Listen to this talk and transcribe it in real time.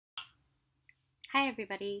Hi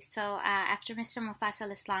everybody. After Mr.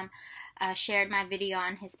 Mufassil Islam shared my video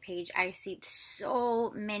on his page, I received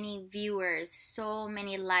so many viewers, so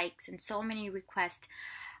many likes, and so many requests.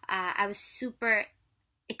 I was super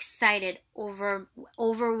excited,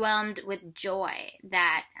 overwhelmed with joy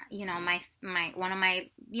that my one of my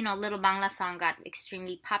little Bangla song got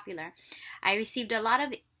extremely popular. I received a lot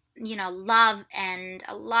of love and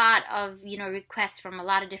a lot of requests from a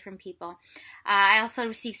lot of different people. I also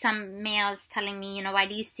received some mails telling me, why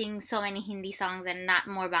do you sing so many Hindi songs and not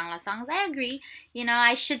more Bangla songs? I agree.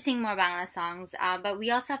 I should sing more Bangla songs, but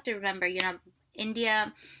we also have to remember,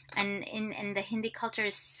 India and in the Hindi culture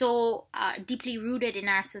is so deeply rooted in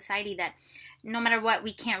our society that no matter what,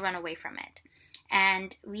 we can't run away from it.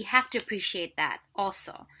 And we have to appreciate that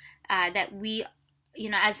also, that we,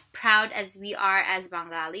 as proud as we are as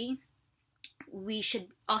Bengali, we should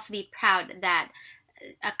also be proud that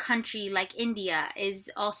a country like India is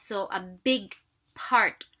also a big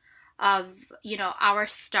part of, our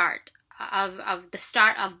start of the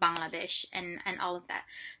start of Bangladesh and all of that.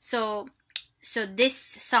 So this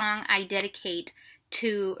song I dedicate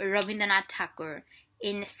to Rabindranath Tagore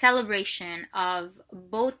in celebration of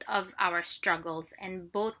both of our struggles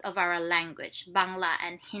and both of our language, Bangla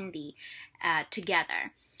and Hindi,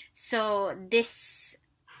 together. So this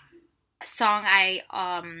song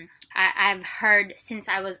I've heard since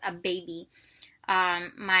I was a baby.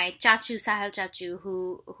 My chachu Sahel chachu,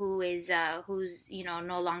 who's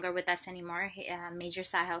no longer with us anymore, Major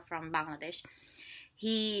Sahel from Bangladesh.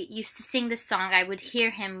 He used to sing this song. I would hear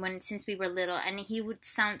him since we were little, and he would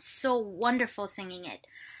sound so wonderful singing it.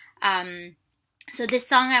 So this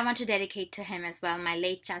song I want to dedicate to him as well, my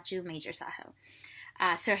late chachu Major Sahel.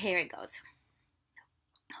 So here it goes.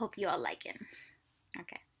 Hope you all like it.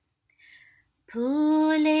 Okay.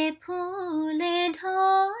 फूले फूले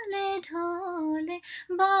ढोले ढोले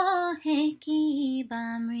बहे की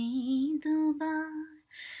मृदुबार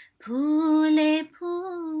फूले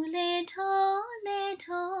फूले ढोले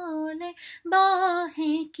ढोले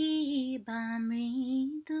बहे की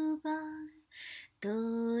मृदुबार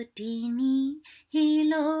तोटिनी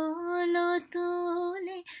हिलोलो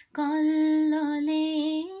तुले कल्लोले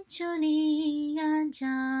चलिया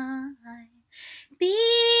যায়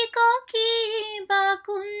Peacocky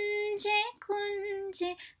kunje kunje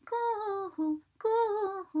kuhu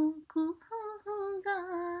kuhu kuhu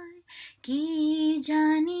gai ki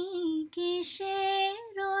jani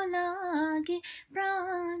kishero lage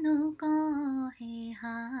prano kahe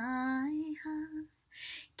hai hai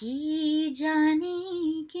ki jani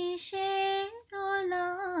kishero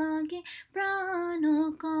lage prano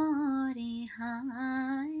kare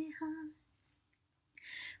hai hai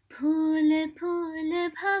फूल फूल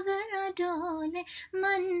भंवरा डोले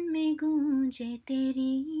मन में गूंजे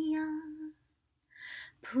तेरी याद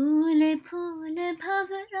फूल फूल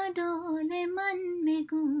भंवरा डोले मन में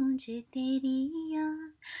गूंजे तेरी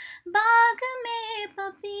याद बाग में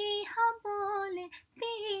पपीहा बोले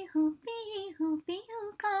पीहू पीहू पीहू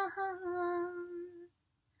कहा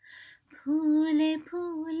फूले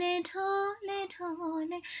फूले ढोले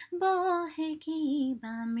ढोले बहे की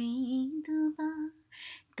मृदुबार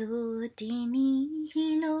तोटिनी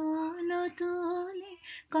हिलोलो तुले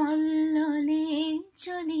कल्लोले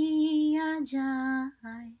चलिया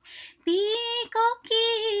যায় পিককি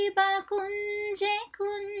বা কুঞ্জে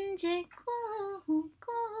কুঞ্জে কুহু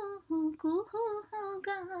কুহু কুহু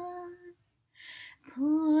গায়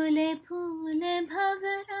फूले फूले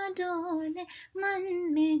भंवरा डोले मन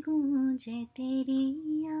में गूंजे तेरी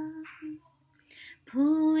याद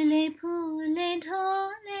फूले फूले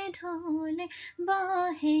ढोले ढोले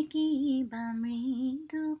बहे की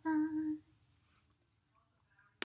मृदुबार